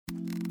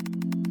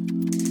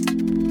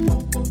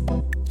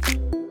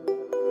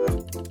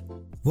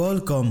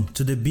Welcome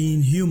to the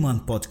Being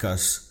Human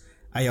podcast.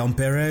 I am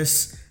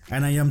Perez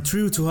and I am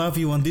thrilled to have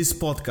you on this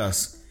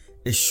podcast,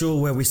 a show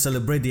where we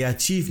celebrate the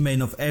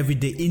achievement of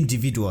everyday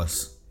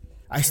individuals.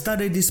 I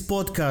started this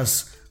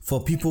podcast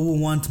for people who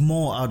want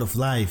more out of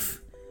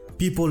life,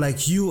 people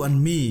like you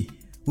and me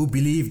who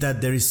believe that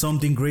there is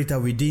something greater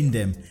within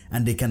them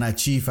and they can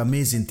achieve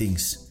amazing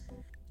things.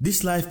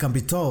 This life can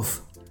be tough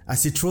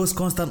as it throws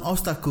constant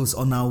obstacles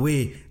on our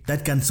way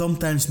that can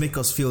sometimes make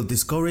us feel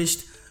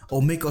discouraged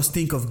or make us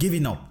think of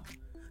giving up.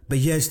 But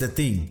here's the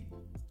thing.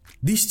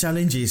 These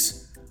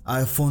challenges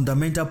are a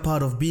fundamental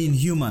part of being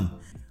human,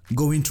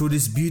 going through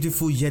this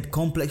beautiful yet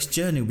complex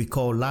journey we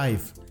call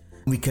life.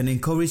 We can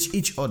encourage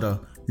each other,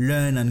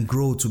 learn and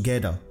grow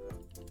together.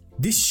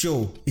 This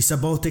show is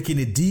about taking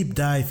a deep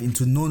dive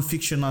into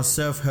non-fictional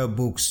self-help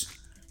books,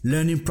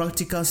 learning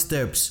practical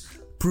steps,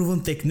 proven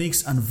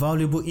techniques and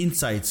valuable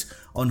insights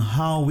on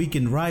how we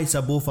can rise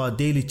above our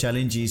daily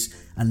challenges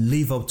and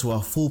live up to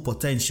our full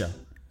potential.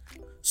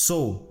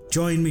 So,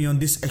 join me on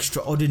this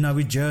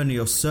extraordinary journey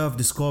of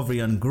self-discovery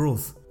and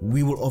growth.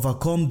 We will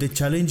overcome the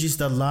challenges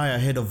that lie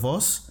ahead of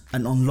us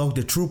and unlock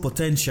the true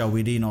potential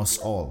within us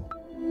all.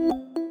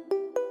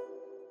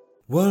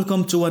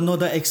 Welcome to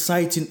another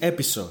exciting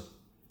episode.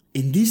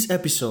 In this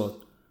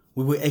episode,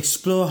 we will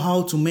explore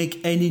how to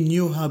make any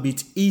new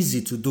habit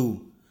easy to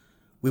do.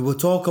 We will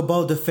talk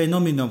about the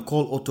phenomenon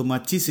called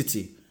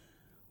automaticity,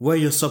 where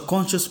your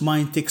subconscious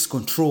mind takes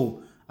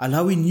control,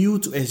 allowing you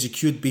to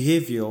execute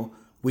behavior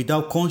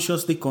without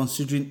consciously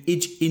considering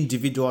each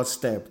individual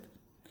step.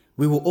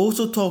 We will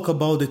also talk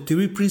about the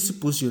 3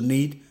 principles you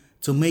need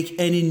to make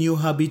any new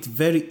habit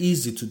very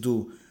easy to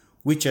do,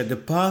 which are the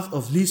path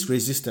of least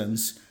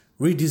resistance,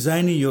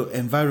 redesigning your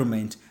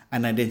environment,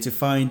 and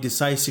identifying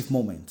decisive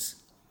moments.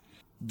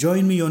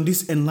 Join me on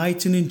this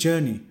enlightening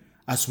journey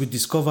as we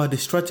discover the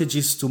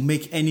strategies to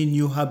make any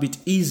new habit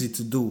easy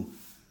to do.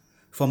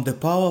 From the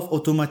power of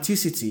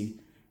automaticity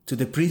to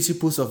the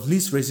principles of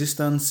least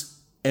resistance,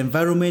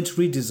 environment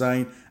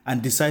redesign,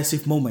 and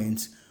decisive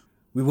moments,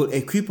 we will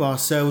equip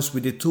ourselves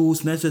with the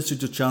tools necessary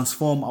to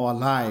transform our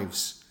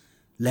lives.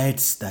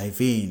 Let's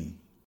dive in.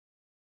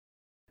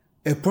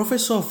 A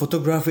professor of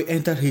photography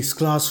entered his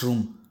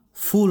classroom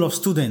full of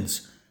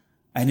students,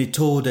 and he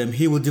told them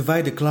he will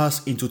divide the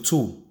class into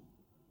 2.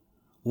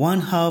 One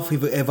half he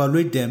will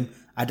evaluate them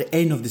at the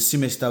end of the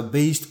semester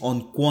based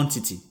on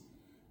quantity,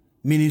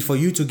 meaning for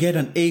you to get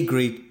an A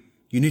grade,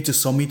 you need to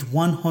submit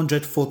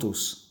 100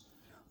 photos.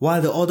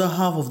 While the other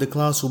half of the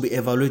class will be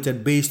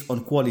evaluated based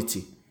on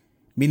quality,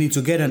 meaning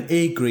to get an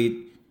A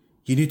grade,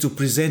 you need to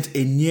present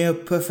a near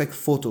perfect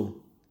photo.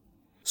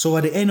 So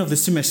at the end of the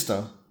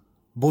semester,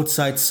 both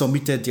sides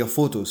submitted their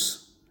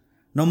photos.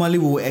 Normally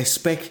we will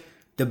expect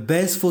the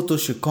best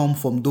photos should come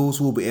from those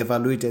who will be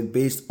evaluated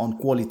based on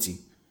quality.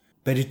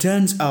 But it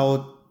turns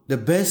out the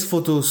best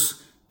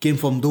photos came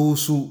from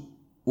those who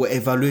were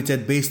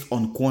evaluated based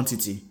on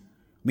quantity,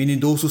 meaning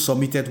those who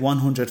submitted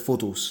 100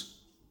 photos.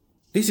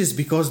 This is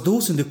because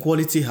those in the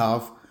quality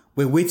half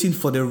were waiting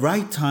for the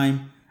right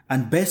time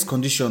and best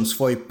conditions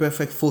for a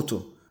perfect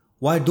photo,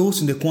 while those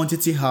in the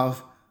quantity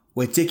half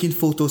were taking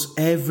photos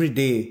every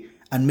day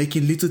and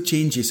making little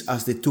changes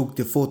as they took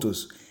the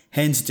photos.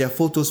 Hence, their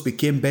photos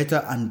became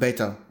better and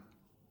better.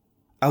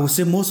 I would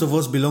say most of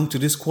us belong to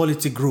this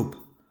quality group,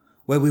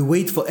 where we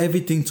wait for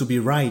everything to be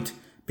right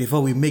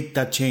before we make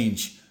that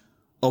change,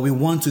 or we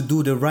want to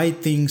do the right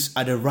things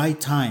at the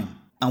right time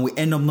and we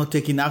end up not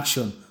taking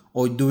action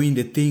or doing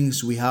the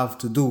things we have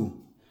to do.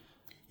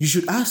 You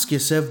should ask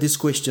yourself this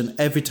question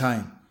every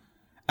time.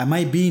 Am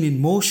I being in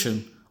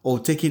motion or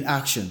taking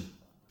action?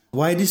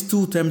 While these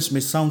 2 terms may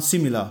sound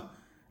similar,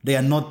 they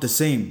are not the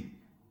same.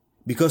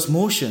 Because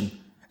motion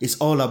is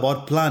all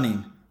about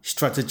planning,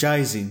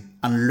 strategizing,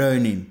 and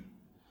learning.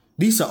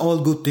 These are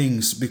all good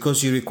things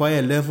because you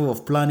require a level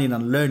of planning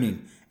and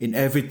learning in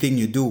everything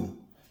you do.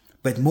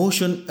 But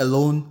motion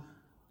alone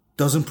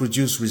doesn't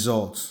produce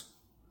results.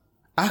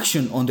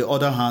 Action, on the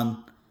other hand,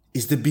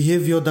 is the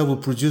behavior that will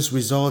produce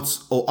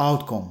results or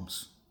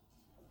outcomes.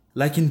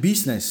 Like in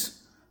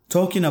business,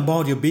 talking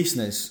about your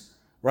business,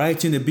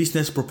 writing a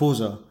business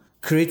proposal,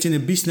 creating a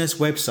business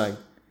website,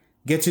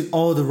 getting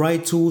all the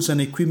right tools and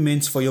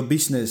equipment for your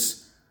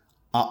business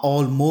are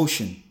all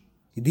motion.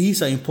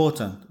 These are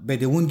important, but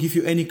they won't give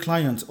you any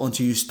clients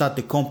until you start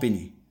the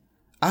company.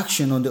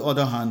 Action, on the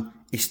other hand,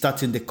 is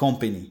starting the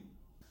company.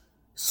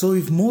 So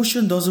if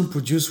motion doesn't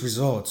produce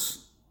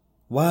results,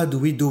 why do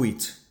we do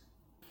it?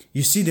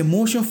 You see, the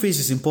motion phase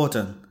is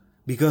important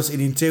because it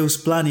entails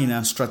planning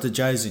and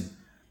strategizing.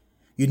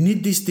 You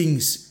need these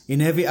things in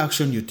every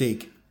action you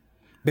take.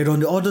 But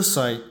on the other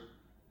side,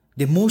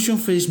 the motion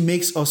phase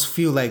makes us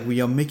feel like we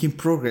are making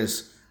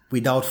progress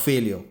without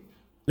failure.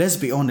 Let's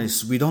be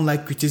honest, we don't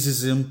like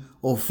criticism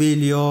or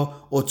failure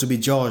or to be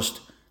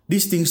judged.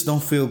 These things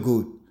don't feel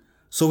good.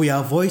 So we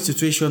avoid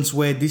situations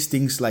where these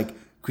things like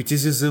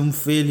criticism,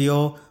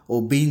 failure,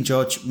 or being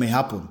judged may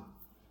happen.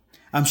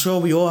 I'm sure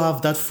we all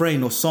have that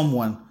friend or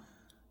someone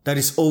that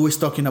is always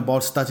talking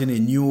about starting a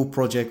new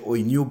project or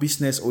a new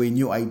business or a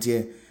new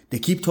idea. They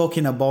keep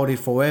talking about it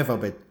forever,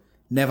 but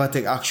never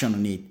take action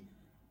on it.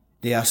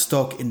 They are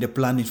stuck in the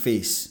planning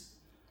phase.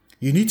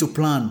 You need to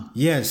plan,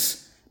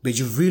 yes, but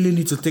you really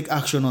need to take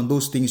action on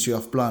those things you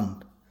have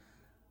planned.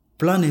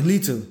 Plan a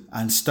little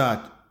and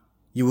start.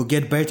 You will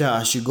get better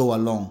as you go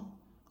along.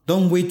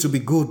 Don't wait to be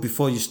good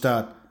before you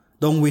start.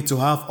 Don't wait to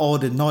have all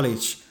the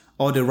knowledge,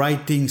 all the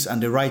right things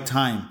and the right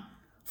time.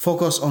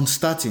 Focus on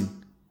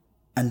starting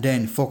and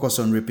then focus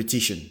on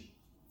repetition.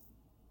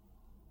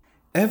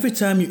 Every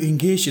time you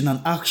engage in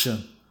an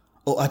action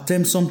or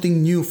attempt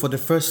something new for the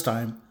first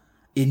time,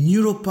 a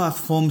neural path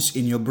forms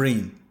in your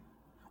brain.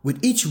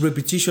 With each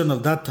repetition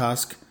of that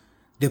task,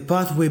 the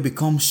pathway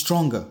becomes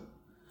stronger,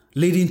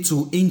 leading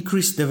to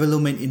increased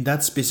development in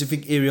that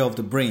specific area of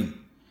the brain.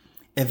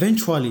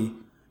 Eventually,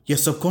 your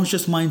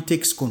subconscious mind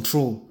takes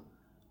control,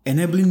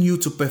 enabling you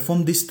to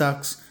perform these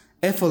tasks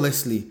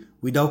effortlessly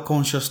without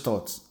conscious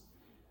thoughts.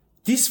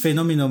 This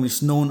phenomenon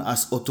is known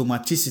as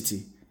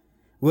automaticity,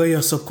 where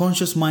your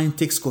subconscious mind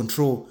takes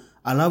control,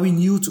 allowing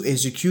you to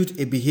execute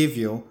a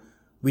behavior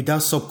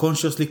without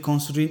subconsciously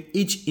considering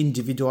each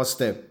individual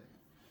step.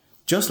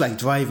 Just like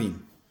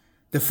driving.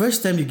 The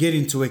first time you get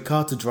into a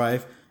car to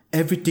drive,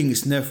 everything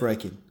is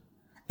nerve-wracking.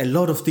 A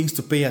lot of things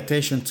to pay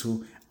attention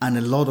to and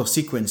a lot of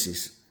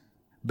sequences.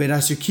 But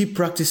as you keep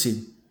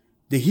practicing,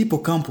 the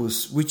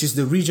hippocampus, which is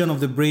the region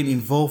of the brain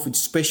involved with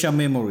spatial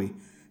memory,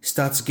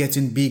 starts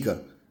getting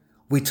bigger.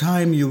 With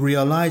time, you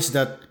realize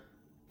that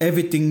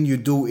everything you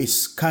do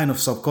is kind of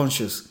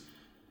subconscious,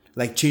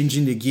 like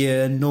changing the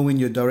gear, knowing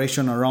your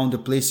direction around the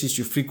places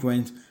you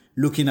frequent,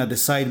 looking at the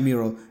side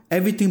mirror.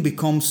 Everything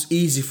becomes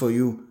easy for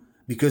you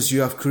because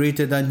you have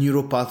created that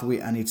neural pathway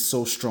and it's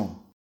so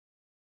strong.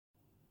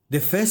 The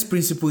first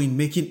principle in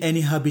making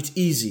any habit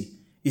easy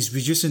is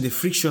reducing the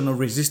friction or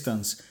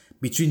resistance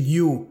between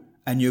you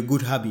and your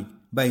good habit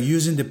by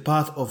using the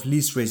path of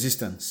least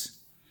resistance.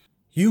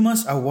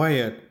 Humans are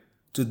wired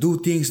to do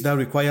things that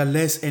require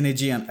less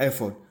energy and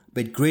effort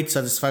but great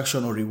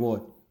satisfaction or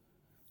reward.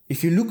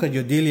 If you look at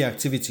your daily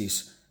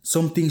activities,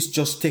 some things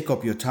just take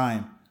up your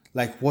time,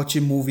 like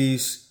watching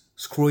movies,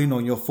 scrolling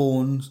on your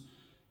phones,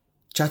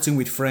 chatting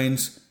with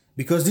friends.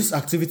 Because these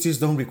activities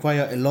don't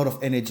require a lot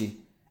of energy,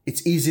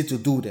 it's easy to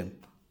do them.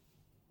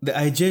 The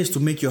idea is to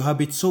make your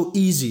habit so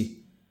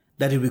easy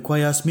that it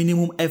requires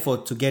minimum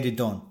effort to get it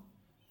done.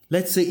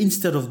 Let's say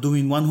instead of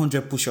doing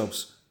 100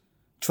 push-ups,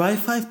 try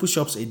 5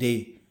 push-ups a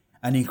day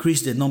and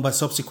increase the number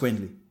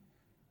subsequently.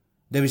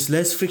 There is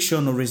less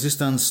friction or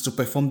resistance to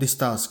perform this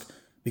task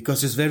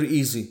because it's very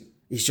easy.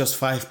 It's just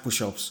 5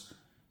 push-ups.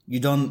 You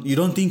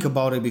don't think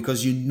about it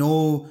because you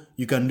know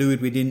you can do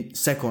it within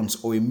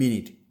seconds or a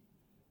minute.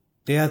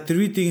 There are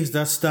 3 things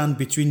that stand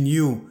between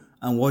you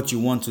and what you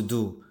want to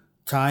do: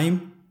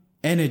 time,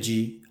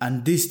 energy,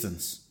 and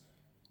distance.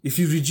 If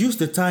you reduce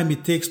the time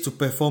it takes to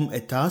perform a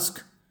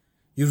task,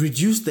 you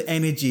reduce the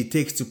energy it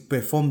takes to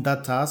perform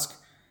that task,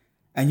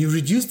 and you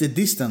reduce the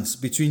distance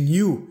between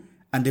you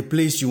and the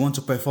place you want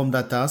to perform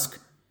that task,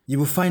 you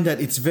will find that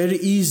it's very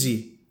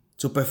easy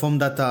to perform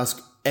that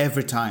task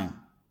every time.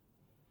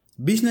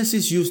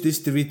 Businesses use these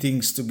 3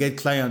 things to get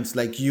clients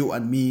like you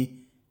and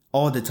me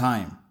all the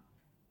time.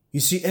 You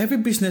see, every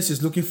business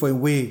is looking for a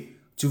way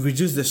to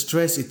reduce the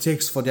stress it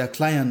takes for their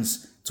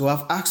clients to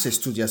have access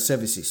to their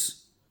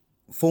services.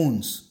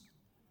 Phones.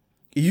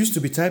 It used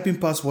to be typing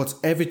passwords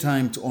every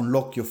time to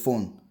unlock your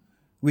phone,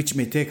 which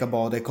may take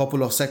about a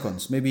couple of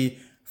seconds, maybe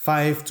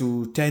 5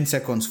 to 10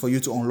 seconds for you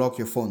to unlock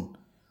your phone.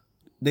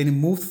 Then it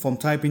moved from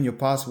typing your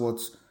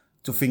passwords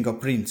to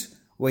fingerprint,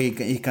 where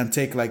it can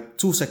take like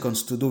 2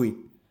 seconds to do it.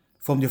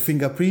 From your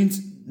fingerprint,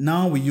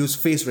 now we use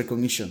face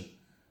recognition,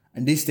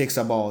 and this takes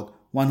about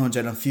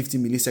 150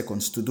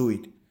 milliseconds to do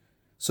it.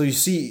 So you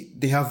see,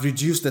 they have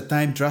reduced the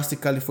time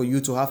drastically for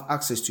you to have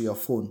access to your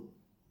phone.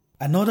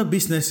 Another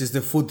business is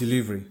the food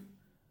delivery.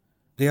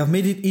 They have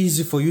made it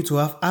easy for you to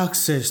have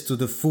access to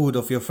the food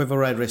of your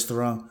favorite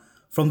restaurant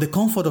from the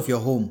comfort of your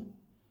home.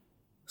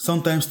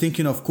 Sometimes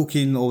thinking of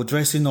cooking or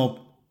dressing up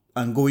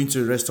and going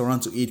to a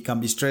restaurant to eat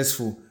can be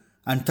stressful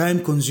and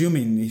time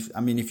consuming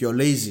if you're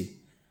lazy.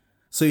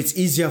 So it's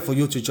easier for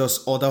you to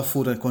just order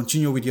food and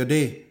continue with your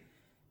day.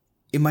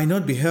 It might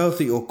not be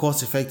healthy or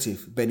cost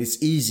effective, but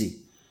it's easy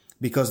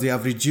because they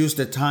have reduced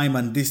the time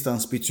and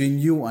distance between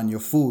you and your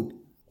food.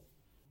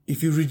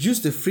 If you reduce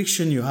the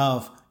friction you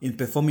have in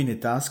performing a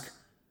task,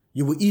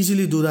 you will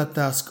easily do that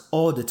task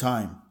all the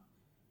time.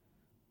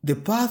 The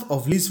path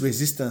of least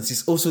resistance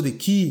is also the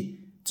key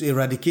to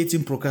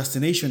eradicating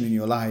procrastination in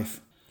your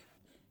life.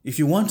 If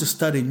you want to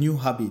start a new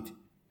habit,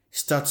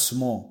 start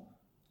small,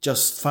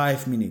 just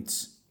 5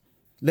 minutes.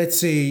 Let's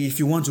say if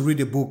you want to read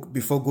a book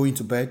before going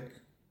to bed,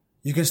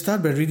 you can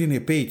start by reading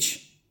a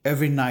page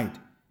every night.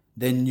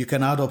 Then you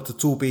can add up to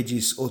 2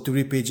 pages or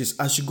 3 pages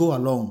as you go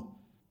along.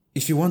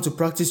 If you want to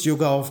practice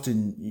yoga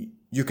often,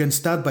 you can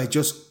start by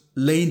just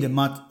laying the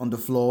mat on the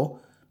floor,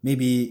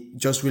 maybe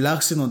just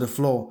relaxing on the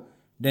floor.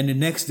 Then the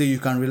next day you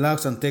can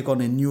relax and take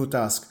on a new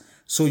task.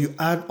 So you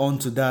add on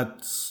to that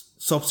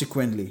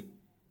subsequently.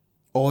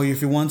 Or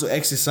if you want to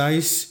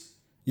exercise,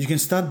 you can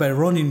start by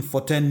running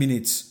for 10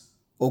 minutes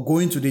or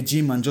going to the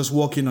gym and just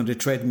walking on the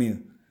treadmill.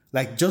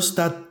 Like just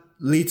start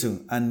little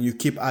and you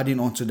keep adding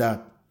on to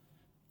that.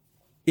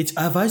 It's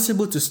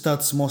advisable to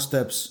start small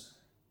steps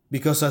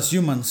because as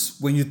humans,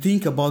 when you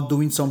think about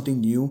doing something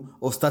new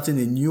or starting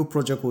a new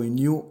project or a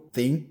new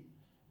thing,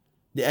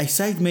 the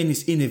excitement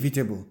is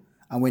inevitable.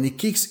 And when it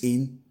kicks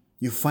in,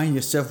 you find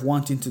yourself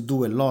wanting to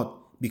do a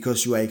lot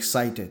because you are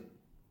excited.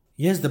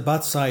 Here's the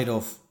bad side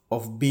of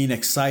being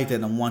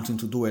excited and wanting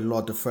to do a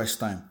lot the first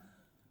time.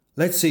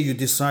 Let's say you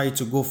decide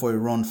to go for a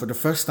run for the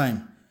first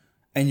time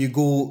and you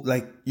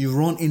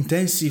run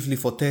intensively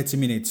for 30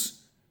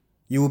 minutes.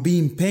 You will be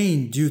in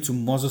pain due to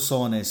muscle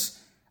soreness,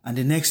 and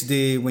the next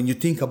day when you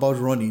think about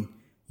running,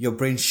 your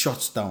brain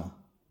shuts down.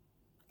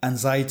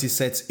 Anxiety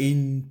sets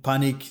in,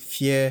 panic,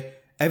 fear,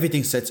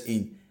 everything sets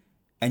in,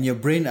 and your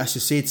brain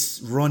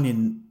associates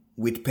running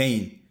with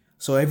pain.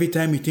 So every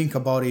time you think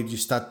about it, you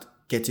start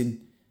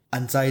getting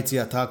anxiety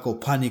attack or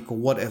panic or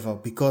whatever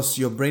because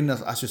your brain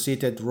has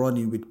associated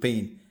running with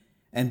pain.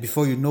 And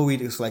before you know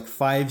it, it's like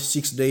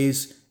 5-6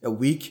 days, a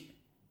week,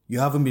 you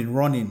haven't been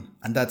running,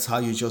 and that's how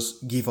you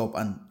just give up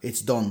and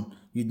it's done.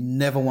 You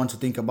never want to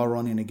think about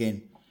running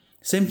again.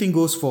 Same thing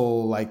goes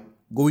for like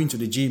going to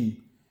the gym.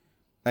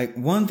 Like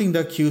one thing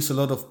that kills a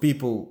lot of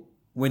people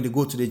when they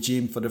go to the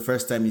gym for the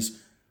first time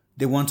is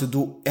they want to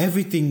do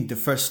everything the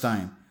first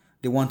time.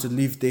 They want to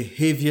lift the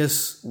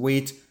heaviest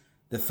weight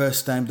the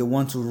first time. They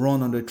want to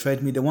run on the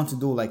treadmill. They want to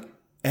do like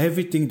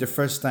everything the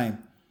first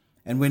time.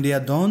 And when they are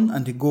done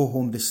and they go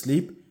home, they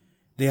sleep,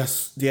 they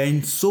are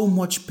in so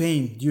much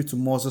pain due to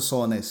muscle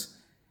soreness.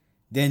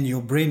 Then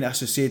your brain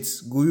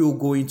associates you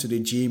going to the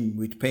gym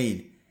with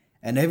pain.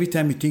 And every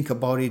time you think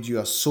about it, you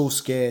are so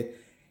scared.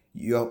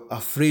 You're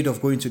afraid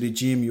of going to the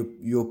gym.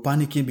 You're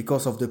panicking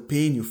because of the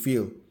pain you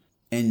feel.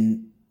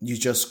 And you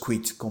just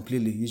quit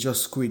completely. You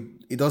just quit.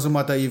 It doesn't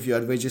matter if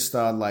you're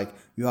registered, like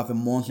you have a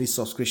monthly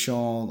subscription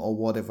or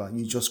whatever.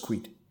 You just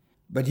quit.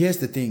 But here's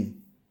the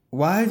thing.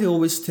 Why they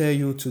always tell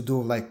you to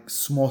do like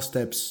small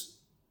steps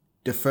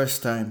the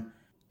first time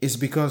is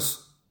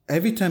because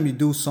every time you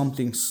do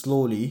something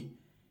slowly,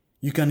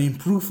 you can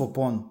improve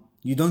upon.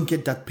 You don't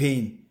get that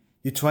pain.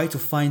 You try to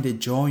find the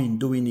joy in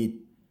doing it,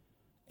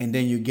 and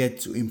then you get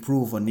to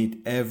improve on it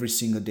every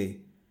single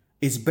day.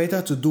 It's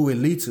better to do a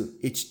little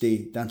each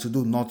day than to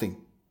do nothing.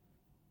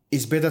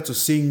 It's better to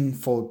sing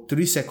for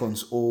 3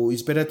 seconds, or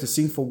it's better to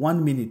sing for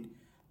 1 minute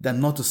than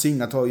not to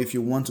sing at all if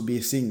you want to be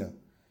a singer.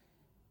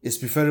 It's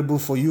preferable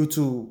for you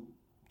to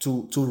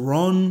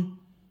run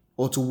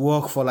or to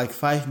walk for like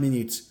 5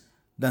 minutes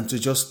than to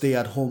just stay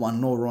at home and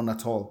not run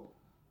at all.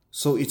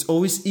 So it's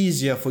always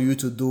easier for you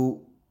to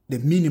do the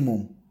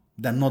minimum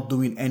than not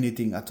doing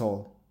anything at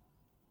all.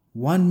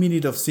 1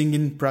 minute of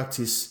singing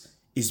practice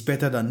is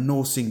better than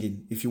no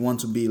singing if you want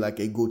to be like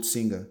a good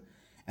singer.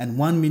 And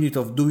 1 minute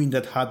of doing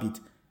that habit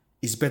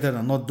is better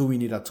than not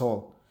doing it at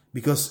all.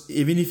 Because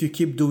even if you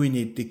keep doing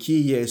it, the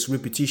key here is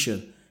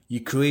repetition.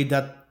 You create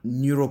that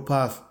neural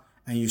path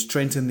and you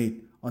strengthen it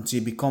until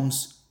it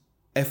becomes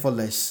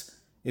effortless.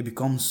 It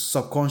becomes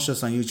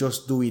subconscious and you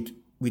just do it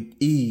with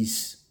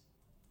ease.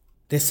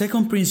 The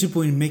second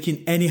principle in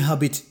making any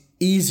habit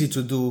easy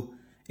to do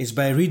is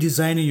by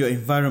redesigning your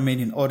environment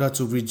in order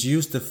to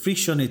reduce the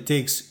friction it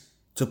takes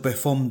to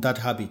perform that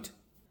habit.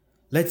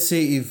 Let's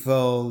say if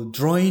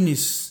drawing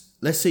is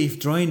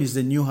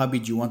the new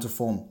habit you want to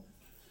form,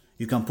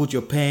 you can put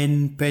your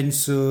pen,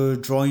 pencil,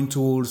 drawing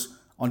tools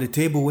on the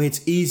table where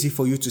it's easy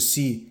for you to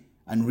see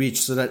and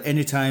reach, so that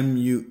anytime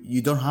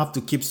you don't have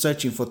to keep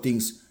searching for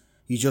things.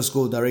 You just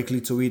go directly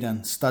to it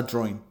and start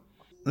drawing.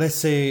 Let's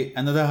say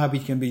another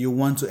habit can be you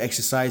want to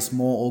exercise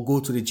more or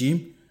go to the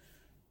gym.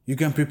 You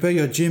can prepare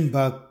your gym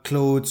bag,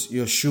 clothes,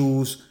 your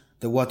shoes,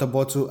 the water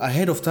bottle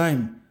ahead of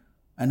time,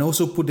 and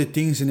also put the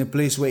things in a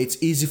place where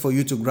it's easy for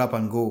you to grab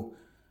and go.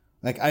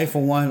 Like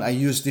for one, I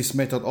use this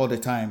method all the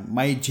time.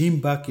 My gym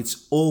bag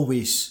is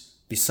always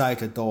beside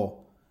the door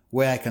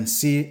where I can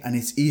see and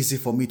it's easy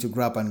for me to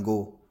grab and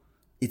go.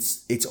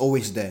 It's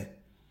always there.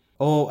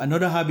 Or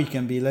another habit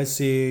can be, let's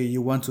say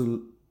you want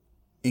to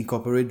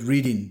incorporate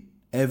reading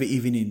every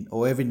evening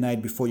or every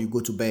night before you go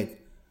to bed.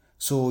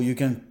 So you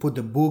can put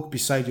the book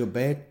beside your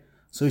bed.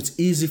 So it's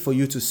easy for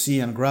you to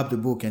see and grab the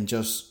book and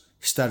just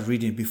start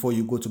reading before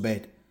you go to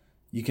bed.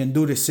 You can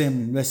do the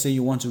same. Let's say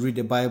you want to read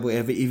the Bible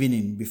every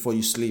evening before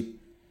you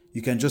sleep.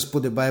 You can just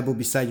put the Bible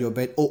beside your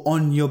bed or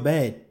on your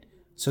bed,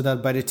 so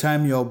that by the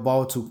time you're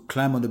about to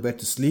climb on the bed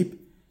to sleep,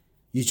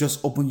 you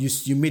just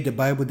you made the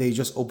Bible there, you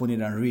just open it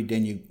and read,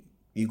 then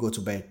you go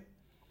to bed.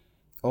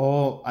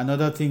 Or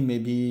another thing,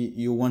 maybe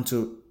you want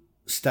to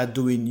start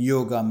doing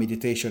yoga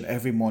meditation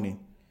every morning.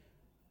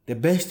 The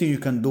best thing you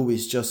can do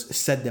is just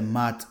set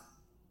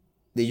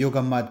the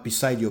yoga mat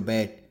beside your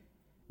bed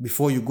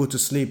before you go to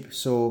sleep.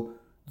 So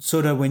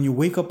that when you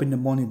wake up in the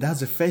morning, that's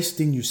the first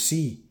thing you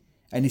see.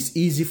 And it's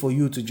easy for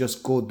you to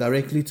just go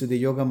directly to the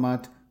yoga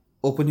mat,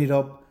 open it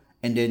up,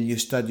 and then you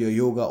start your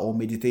yoga or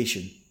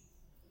meditation.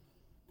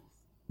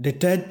 The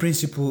third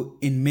principle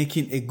in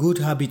making a good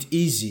habit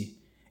easy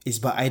is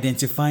by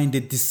identifying the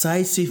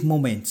decisive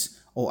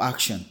moments or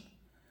action.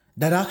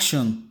 That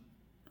action,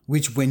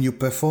 which when you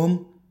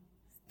perform,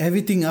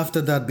 Everything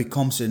after that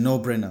becomes a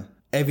no-brainer.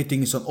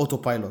 Everything is on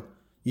autopilot.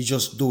 You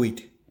just do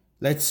it.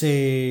 Let's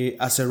say,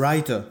 as a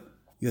writer,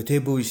 your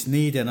table is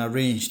neat and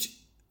arranged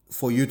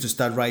for you to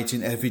start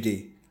writing every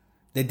day.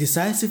 The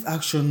decisive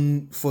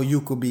action for you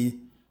could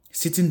be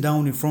sitting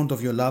down in front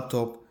of your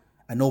laptop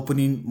and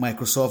opening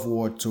Microsoft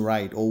Word to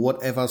write, or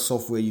whatever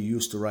software you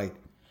use to write.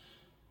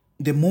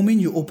 The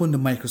moment you open the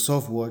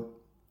Microsoft Word,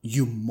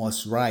 you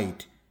must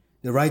write.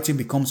 The writing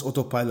becomes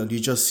autopilot. You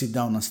just sit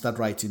down and start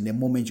writing the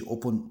moment you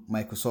open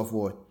Microsoft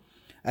Word.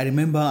 I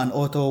remember an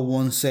author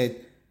once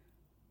said,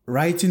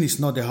 writing is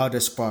not the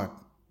hardest part.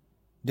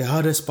 The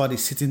hardest part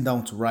is sitting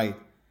down to write,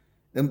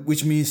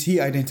 which means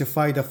he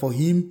identified that for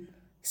him,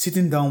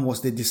 sitting down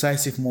was the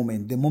decisive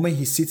moment. The moment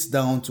he sits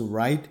down to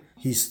write,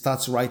 he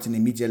starts writing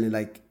immediately.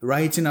 Like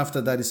writing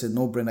after that is a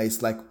no-brainer.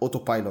 It's like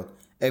autopilot.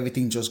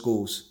 Everything just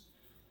goes.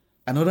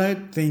 Another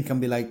thing can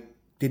be like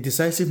the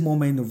decisive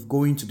moment of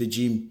going to the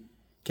gym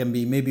can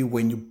be maybe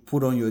when you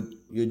put on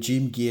your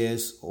gym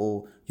gears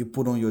or you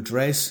put on your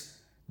dress.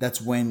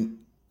 That's when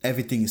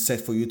everything is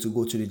set for you to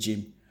go to the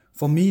gym.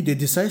 For me, the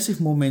decisive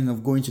moment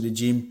of going to the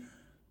gym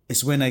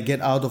is when I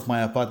get out of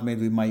my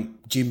apartment with my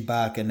gym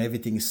bag and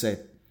everything is set.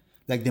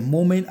 Like the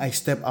moment I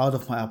step out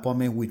of my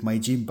apartment with my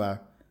gym bag,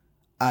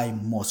 I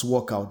must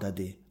work out that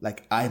day.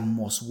 Like I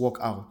must work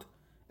out.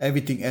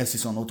 Everything else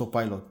is on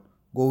autopilot.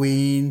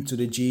 Going to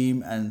the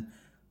gym and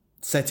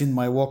setting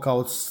my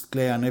workouts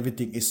clear and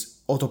everything is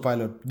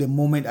autopilot the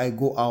moment I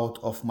go out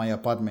of my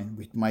apartment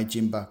with my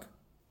gym bag.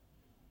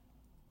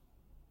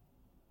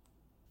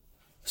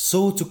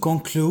 So to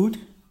conclude,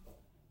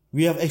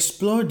 we have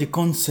explored the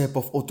concept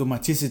of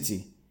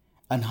automaticity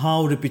and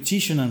how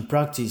repetition and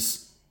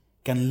practice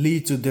can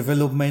lead to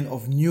development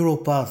of neural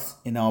paths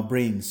in our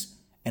brains,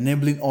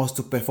 enabling us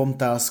to perform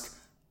tasks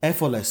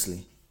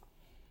effortlessly.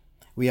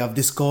 We have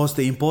discussed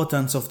the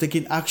importance of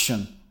taking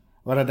action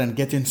rather than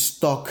getting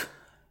stuck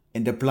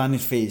in the planning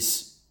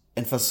phase,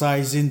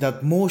 emphasizing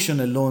that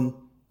motion alone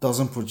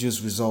doesn't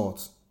produce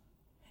results.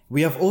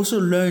 We have also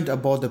learned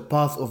about the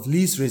path of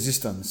least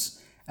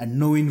resistance and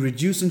knowing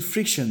reducing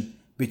friction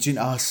between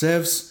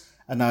ourselves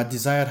and our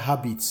desired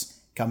habits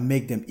can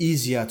make them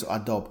easier to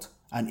adopt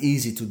and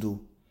easy to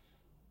do.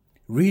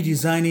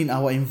 Redesigning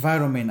our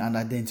environment and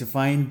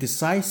identifying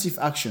decisive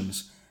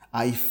actions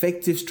are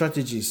effective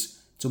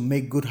strategies to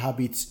make good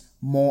habits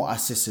more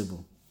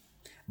accessible.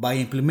 By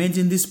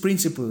implementing these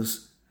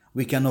principles,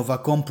 we can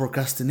overcome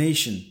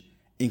procrastination,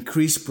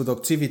 increase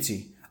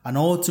productivity, and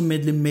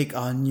ultimately make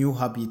our new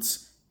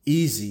habits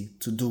easy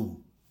to do.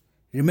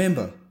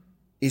 Remember,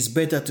 it's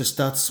better to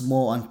start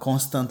small and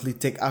constantly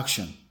take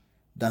action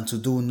than to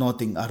do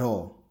nothing at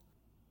all.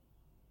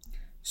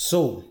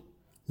 So,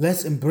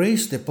 let's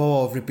embrace the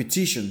power of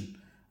repetition,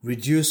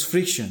 reduce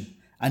friction,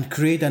 and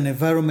create an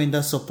environment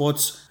that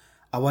supports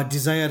our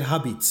desired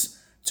habits.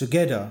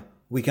 Together,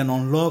 we can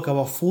unlock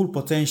our full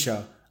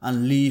potential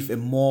and live a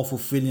more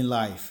fulfilling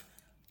life.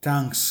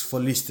 Thanks for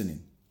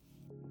listening.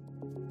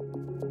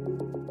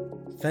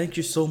 Thank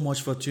you so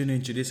much for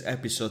tuning to this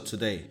episode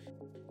today.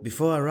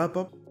 Before I wrap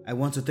up, I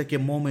want to take a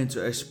moment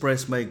to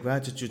express my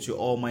gratitude to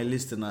all my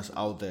listeners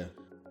out there.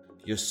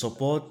 Your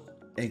support,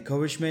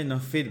 encouragement,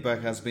 and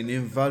feedback has been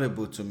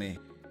invaluable to me.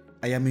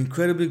 I am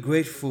incredibly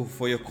grateful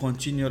for your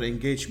continued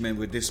engagement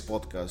with this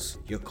podcast.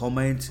 Your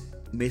comments,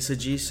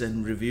 messages,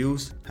 and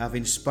reviews have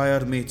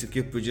inspired me to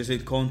keep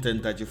producing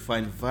content that you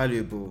find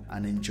valuable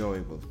and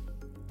enjoyable.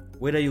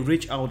 Whether you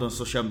reach out on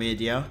social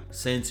media,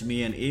 sent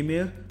me an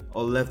email,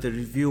 or left a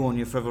review on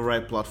your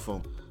favorite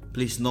platform,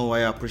 please know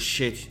I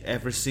appreciate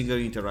every single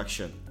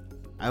interaction.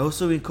 I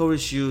also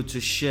encourage you to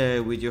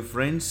share with your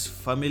friends,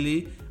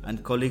 family,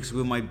 and colleagues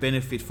who might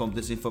benefit from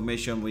this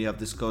information we have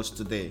discussed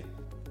today.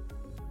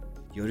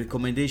 Your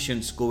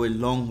recommendations go a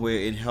long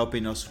way in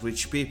helping us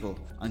reach people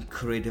and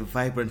create a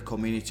vibrant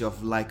community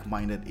of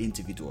like-minded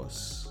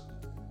individuals.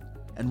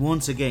 And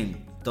once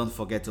again, don't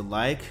forget to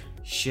like,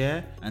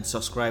 share, and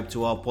subscribe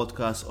to our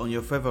podcast on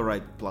your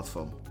favorite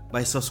platform.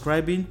 By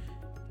subscribing,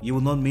 you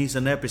will not miss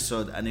an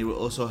episode, and it will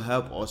also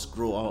help us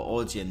grow our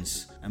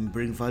audience and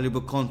bring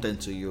valuable content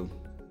to you.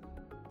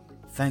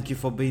 Thank you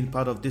for being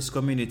part of this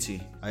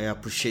community. I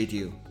appreciate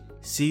you.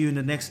 See you in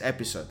the next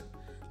episode.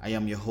 I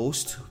am your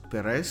host,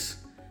 Perez,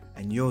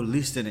 and you're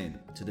listening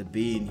to the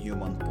Being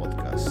Human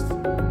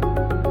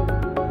podcast.